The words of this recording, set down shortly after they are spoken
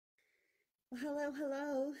Well, hello,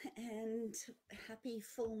 hello, and happy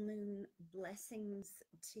full moon blessings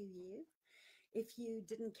to you. If you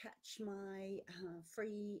didn't catch my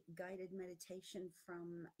free guided meditation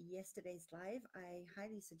from yesterday's live, I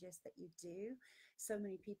highly suggest that you do. So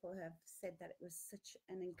many people have said that it was such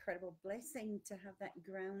an incredible blessing to have that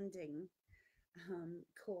grounding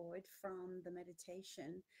chord from the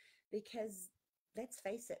meditation because let's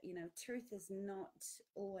face it, truth is not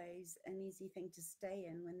always an easy thing to stay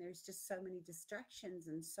in when there's just so many distractions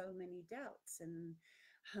and so many doubts and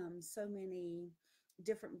so many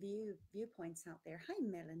different viewpoints out there. Hi,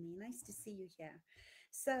 Melanie. Nice to see you here.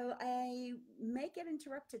 So I may get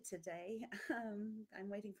interrupted today. I'm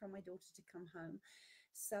waiting for my daughter to come home.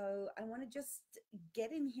 So I want to just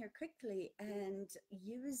get in here quickly and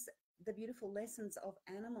use the beautiful lessons of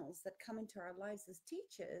animals that come into our lives as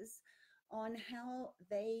teachers on how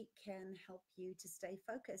they can help you to stay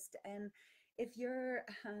focused. And if you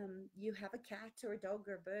have a cat or a dog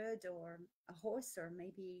or a bird or a horse or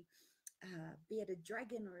maybe be it a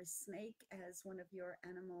dragon or a snake as one of your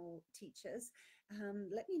animal teachers,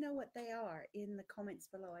 let me know what they are in the comments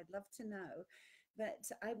below. I'd love to know. But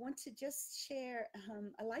I want to just share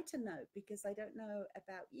a lighter note because I don't know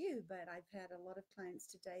about you, but I've had a lot of clients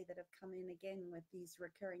today that have come in again with these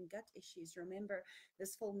recurring gut issues. Remember,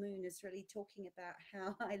 this full moon is really talking about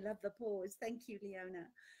how I love the pause. Thank you, Leona.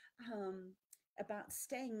 Um, about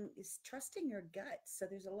staying is trusting your gut. So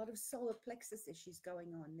there's a lot of solar plexus issues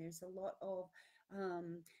going on. There's a lot of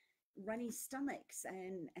um, runny stomachs,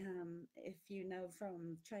 and if you know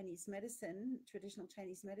from Chinese medicine, traditional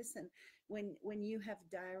Chinese medicine, when you have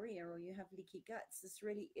diarrhea or you have leaky guts, this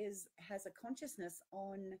really is has a consciousness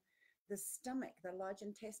on the stomach, the large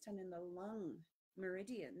intestine, and the lung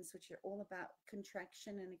meridians, which are all about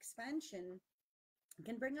contraction and expansion,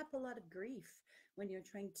 can bring up a lot of grief when you're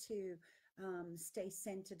trying to stay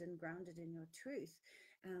centered and grounded in your truth.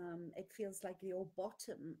 It feels like your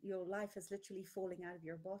bottom, your life is literally falling out of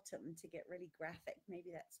your bottom, to get really graphic.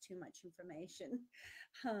 Maybe that's too much information.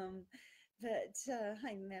 Um, but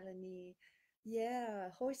hi, Melanie. Yeah,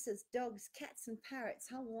 horses, dogs, cats, and parrots.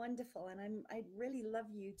 How wonderful. And I'd really love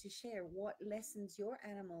you to share what lessons your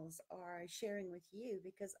animals are sharing with you,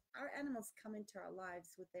 because our animals come into our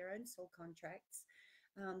lives with their own soul contracts,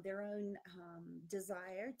 their own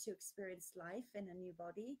desire to experience life in a new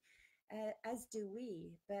body, as do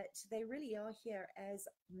we. But they really are here as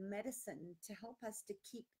medicine to help us to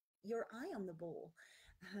keep your eye on the ball.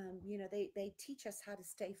 They teach us how to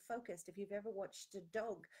stay focused. If you've ever watched a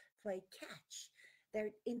dog play catch,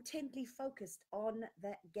 they're intently focused on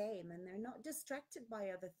that game and they're not distracted by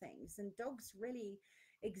other things. And dogs really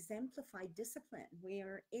exemplify discipline. We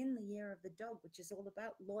are in the year of the dog, which is all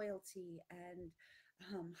about loyalty and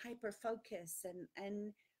hyper focus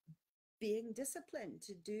and being disciplined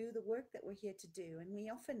to do the work that we're here to do. And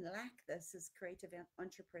we often lack this as creative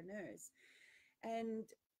entrepreneurs. And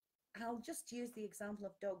I'll just use the example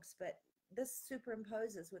of dogs, but this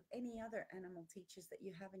superimposes with any other animal teachers that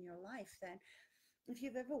you have in your life. Then if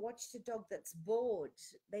you've ever watched a dog that's bored,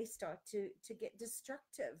 they start to get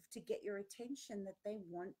destructive, to get your attention, that they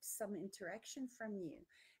want some interaction from you.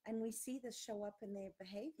 And we see this show up in their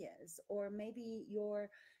behaviors. Or maybe your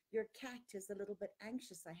cat is a little bit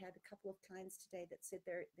anxious. I had a couple of clients today that said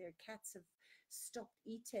their cats have stopped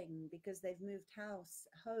eating because they've moved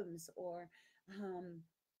homes, or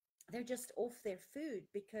they're just off their food,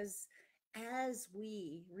 because as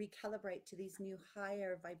we recalibrate to these new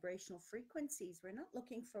higher vibrational frequencies, we're not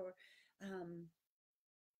looking for um,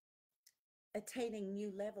 attaining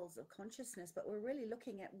new levels of consciousness, but we're really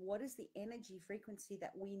looking at what is the energy frequency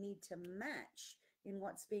that we need to match in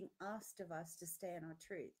what's being asked of us to stay in our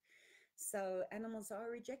truth. So animals are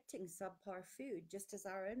rejecting subpar food, just as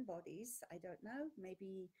our own bodies. I don't know,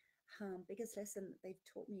 maybe biggest lesson that they've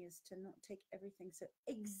taught me is to not take everything so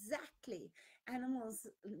exactly. Animals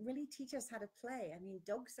really teach us how to play. I mean,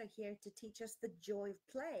 dogs are here to teach us the joy of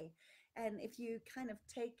play. And if you kind of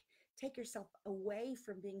take yourself away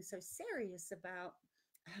from being so serious about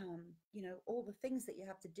all the things that you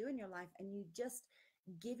have to do in your life, and you just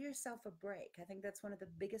give yourself a break. I think that's one of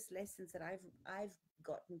the biggest lessons that I've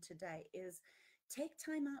gotten today is take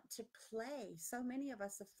time out to play. So many of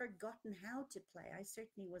us have forgotten how to play. I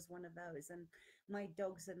certainly was one of those. And my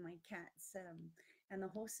dogs and my cats and the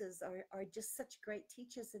horses are just such great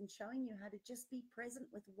teachers in showing you how to just be present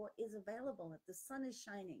with what is available. If the sun is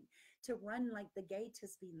shining, to run like the gate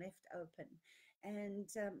has been left open. And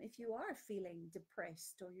if you are feeling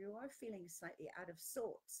depressed or you are feeling slightly out of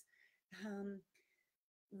sorts, um,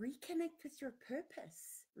 reconnect with your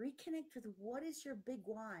purpose, reconnect with what is your big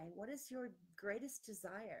why, what is your greatest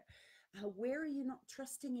desire. Where are you not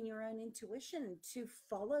trusting in your own intuition to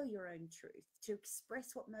follow your own truth, to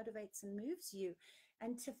express what motivates and moves you,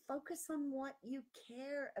 and to focus on what you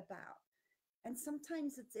care about? And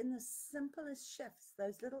sometimes it's in the simplest shifts,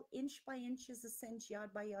 those little inch by inches a cent,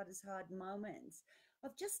 yard by yard is hard moments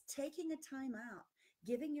of just taking a time out,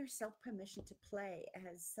 giving yourself permission to play,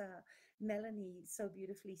 as Melanie so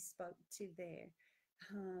beautifully spoke to there.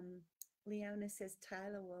 Um, Leona says,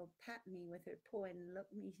 Tyler will pat me with her paw and look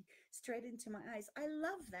me straight into my eyes. I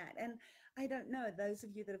love that. And I don't know, those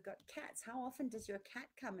of you that have got cats, how often does your cat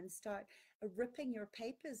come and start ripping your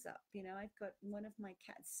papers up? You know, I've got one of my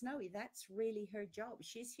cats, Snowy. That's really her job.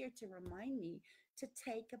 She's here to remind me to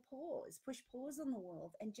take a pause, push pause on the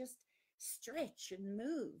world, and just stretch and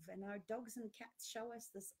move. And our dogs and cats show us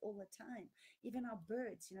this all the time. Even our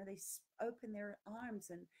birds, you know, they open their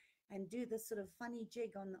arms and do this sort of funny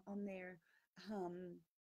jig um, on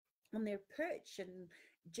their perch and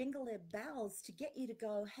jingle their bells to get you to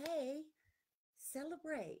go, hey,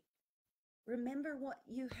 celebrate. Remember what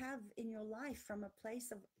you have in your life from a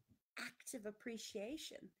place of active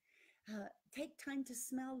appreciation. Take time to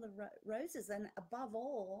smell the roses, and above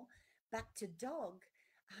all, back to dog,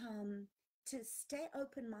 um, to stay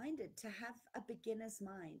open-minded, to have a beginner's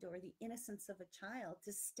mind or the innocence of a child,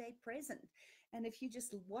 to stay present. And if you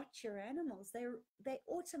just watch your animals, they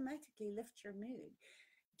automatically lift your mood.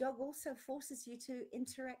 Dog also forces you to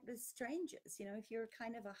interact with strangers. You know, if you're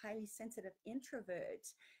kind of a highly sensitive introvert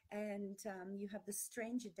and you have the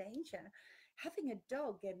stranger danger, having a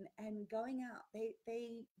dog and going out,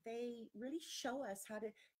 they really show us how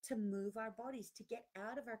to move our bodies, to get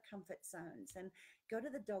out of our comfort zones and go to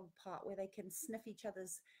the dog park where they can sniff each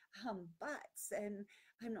other's butts. And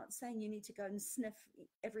I'm not saying you need to go and sniff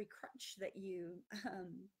every crutch that you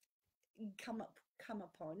come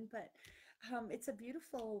upon, but it's a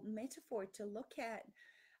beautiful metaphor to look at.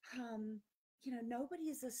 um, you know, nobody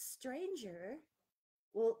is a stranger.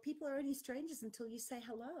 Well, people are only strangers until you say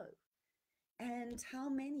hello. And how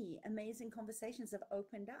many amazing conversations have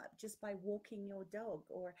opened up just by walking your dog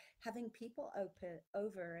or having people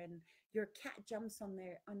over and your cat jumps on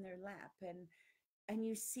their lap, and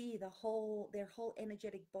you see their whole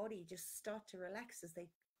energetic body just start to relax as they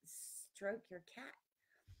stroke your cat.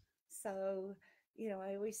 So, you know,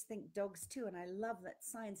 I always think dogs too, and I love that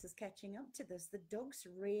science is catching up to this. The dogs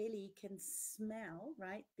really can smell,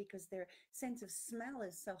 right? Because their sense of smell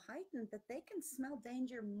is so heightened that they can smell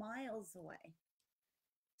danger miles away.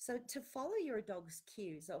 So to follow your dog's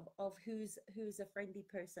cues of who's a friendly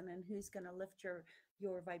person and who's going to lift your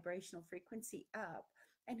vibrational frequency up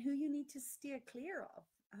and who you need to steer clear of.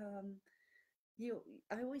 You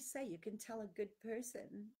I always say you can tell a good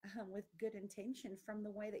person with good intention from the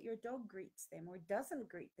way that your dog greets them or doesn't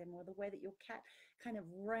greet them, or the way that your cat kind of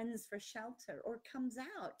runs for shelter or comes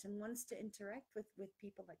out and wants to interact with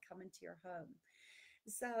people that come into your home.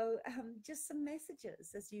 So just some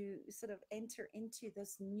messages as you sort of enter into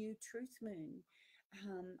this new truth moon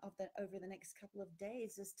of the over the next couple of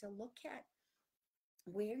days, is to look at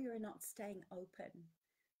where you're not staying open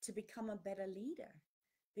to become a better leader,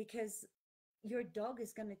 because your dog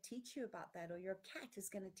is going to teach you about that, or your cat is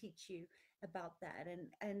going to teach you about that.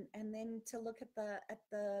 And then to look at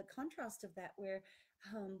the contrast of that, where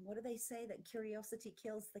what do they say, that curiosity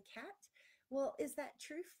kills the cat? Well, is that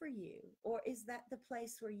true for you, or is that the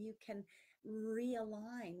place where you can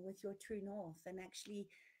realign with your true north and actually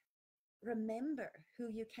remember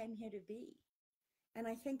who you came here to be? And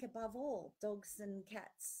I think above all, dogs and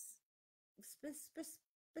cats,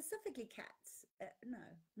 specifically cats, no,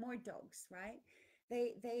 more dogs, right?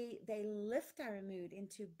 They lift our mood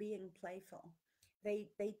into being playful. They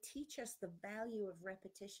teach us the value of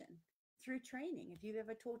repetition through training. If you've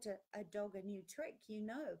ever taught a dog a new trick, you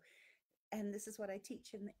know, and this is what I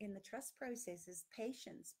teach in the trust process, is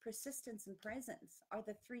patience, persistence, and presence are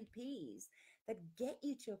the 3 Ps that get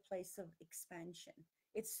you to a place of expansion.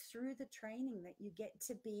 It's through the training that you get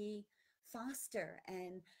to be faster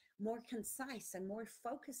and more concise and more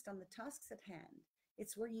focused on the tasks at hand.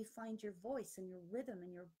 It's where you find your voice and your rhythm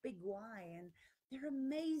and your big why. And they're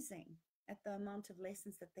amazing at the amount of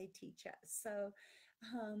lessons that they teach us. So,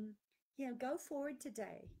 you know, go forward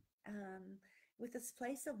today with this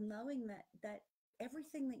place of knowing that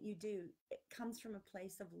everything that you do, it comes from a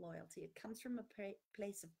place of loyalty. It comes from a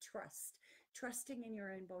place of trust, trusting in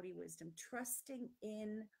your own body wisdom, trusting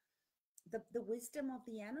in the wisdom of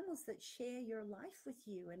the animals that share your life with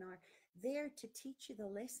you and are there to teach you the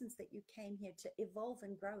lessons that you came here to evolve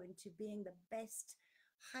and grow into being the best,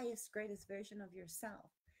 highest, greatest version of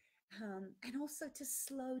yourself. And also to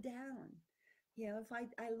slow down. You know, if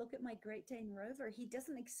I look at my Great Dane Rover, he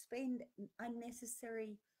doesn't expend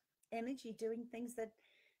unnecessary energy doing things that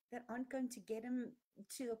aren't going to get him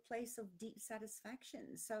to a place of deep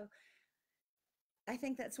satisfaction. So I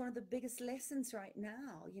think that's one of the biggest lessons right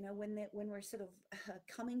now, when we're sort of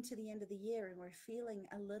coming to the end of the year and we're feeling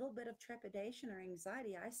a little bit of trepidation or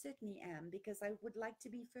anxiety. I certainly am, because I would like to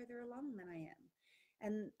be further along than I am.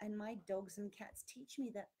 And my dogs and cats teach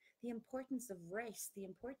me that the importance of rest, the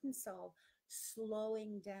importance of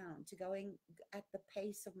slowing down, to going at the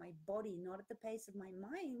pace of my body, not at the pace of my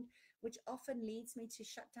mind, which often leads me to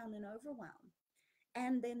shut down and overwhelm.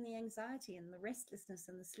 And then the anxiety and the restlessness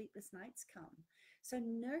and the sleepless nights come. So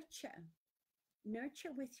nurture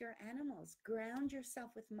with your animals, ground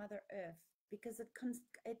yourself with Mother Earth, because it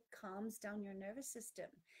calms down your nervous system.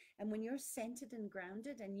 And when you're centered and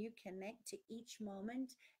grounded and you connect to each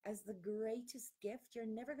moment as the greatest gift, you're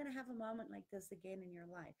never going to have a moment like this again in your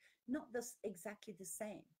life. Not this exactly the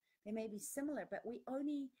same. They may be similar, but we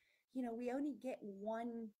only get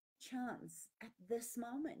one chance at this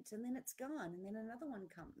moment, and then it's gone, and then another one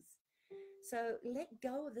comes. So let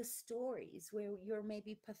go of the stories where you're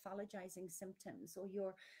maybe pathologizing symptoms, or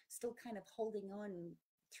you're still kind of holding on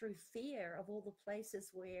through fear of all the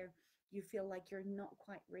places where you feel like you're not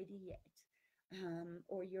quite ready yet.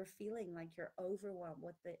 Or you're feeling like you're overwhelmed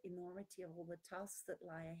with the enormity of all the tasks that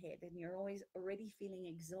lie ahead, and you're always already feeling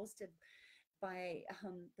exhausted by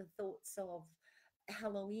the thoughts of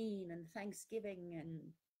Halloween and Thanksgiving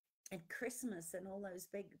and Christmas and all those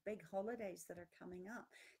big holidays that are coming up.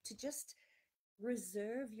 To just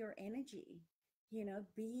reserve your energy,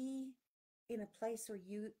 be in a place where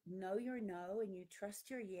you know your no and you trust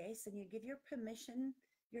your yes, and you give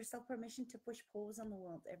yourself permission to push pause on the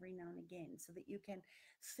world every now and again, so that you can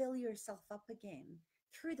fill yourself up again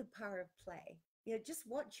through the power of play. Just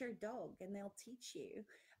watch your dog and they'll teach you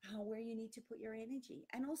where you need to put your energy.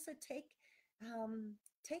 And also take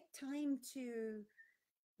time to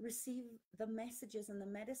receive the messages and the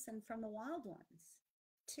medicine from the wild ones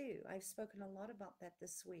too. I've spoken a lot about that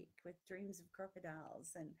this week with dreams of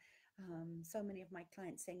crocodiles, and so many of my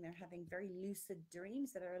clients saying they're having very lucid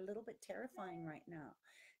dreams that are a little bit terrifying right now.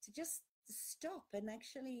 To just stop and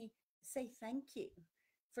actually say thank you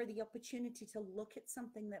for the opportunity to look at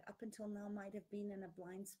something that up until now might have been in a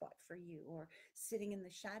blind spot for you, or sitting in the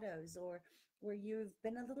shadows, or where you've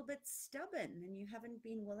been a little bit stubborn and you haven't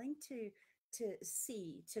been willing to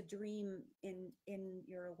dream in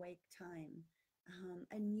your awake time,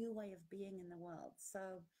 a new way of being in the world.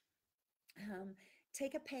 So um,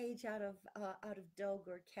 take a page out of dog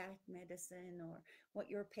or cat medicine, or what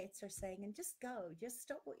your pets are saying, and just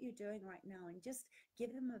stop what you're doing right now and just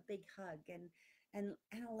give them a big hug, and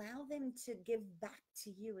allow them to give back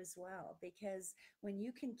to you as well. Because when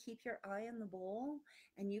you can keep your eye on the ball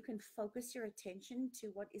and you can focus your attention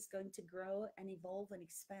to what is going to grow and evolve and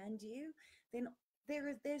expand you, then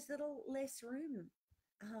there's little less room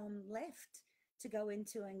left to go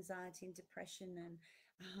into anxiety and depression, and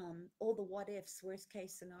all the what ifs, worst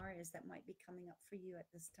case scenarios that might be coming up for you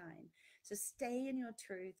at this time. So stay in your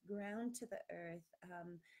truth, ground to the earth,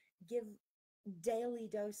 give daily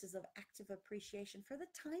doses of active appreciation for the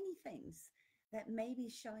tiny things that may be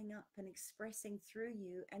showing up and expressing through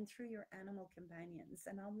you and through your animal companions.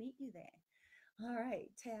 And I'll meet you there. All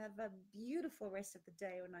right. Have a beautiful rest of the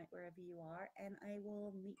day or night wherever you are. And I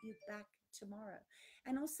will meet you back tomorrow.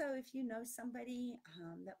 And also, if you know somebody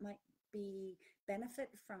that might be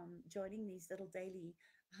benefit from joining these little daily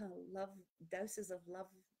love doses of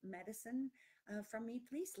love medicine from me,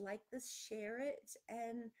 please like this, share it,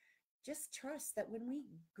 and just trust that when we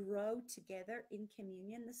grow together in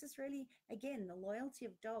communion, this is really, again, the loyalty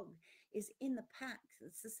of dog is in the pack.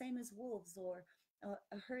 It's the same as wolves or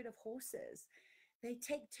a herd of horses. They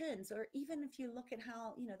take turns. Or even if you look at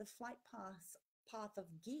how, the flight path of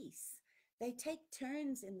geese, they take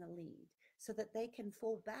turns in the lead so that they can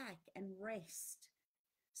fall back and rest.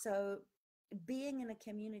 So being in a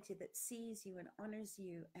community that sees you and honors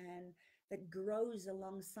you and that grows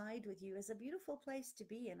alongside with you is a beautiful place to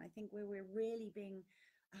be in. I think where we're really being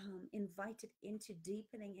invited into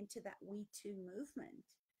deepening into that We Too movement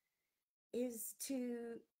is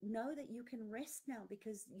to know that you can rest now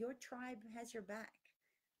because your tribe has your back.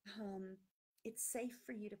 It's safe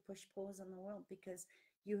for you to push pause on the world because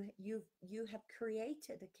you have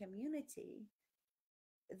created a community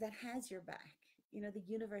that has your back. The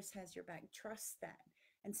universe has your back. Trust that,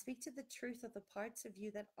 and speak to the truth of the parts of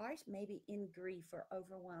you that are maybe in grief or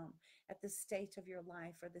overwhelmed at the state of your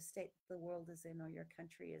life or the state the world is in or your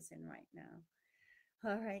country is in right now.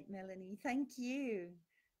 All right, Melanie, thank you.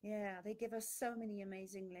 Yeah, they give us so many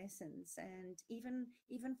amazing lessons, and even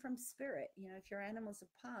from spirit. If your animals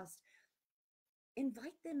have passed,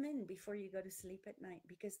 invite them in before you go to sleep at night,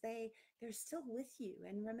 because they're still with you.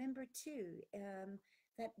 And remember too,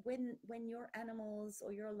 that when your animals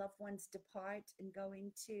or your loved ones depart and go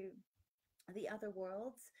into the other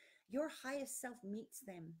worlds, your highest self meets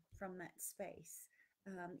them from that space.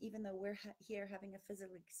 Even though we're here having a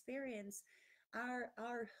physical experience,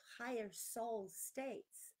 our higher soul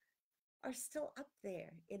states are still up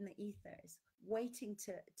there in the ethers, waiting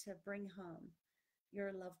to bring home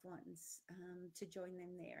your loved ones, to join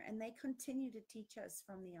them there. And they continue to teach us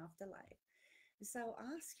from the afterlife. So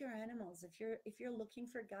ask your animals if you're looking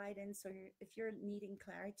for guidance, or if you're needing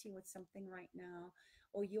clarity with something right now,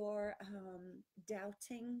 or you're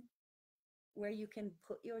doubting where you can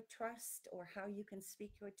put your trust or how you can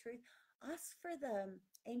speak your truth. Ask for the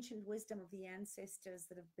ancient wisdom of the ancestors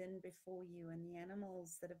that have been before you, and the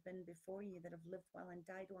animals that have been before you, that have lived well and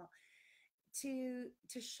died well,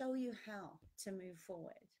 to show you how to move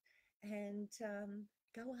forward. And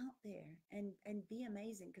go out there and be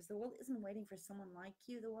amazing, because the world isn't waiting for someone like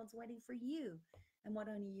you. The world's waiting for you and what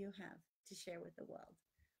only you have to share with the world.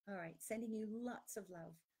 All right, sending you lots of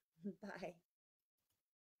love. Bye.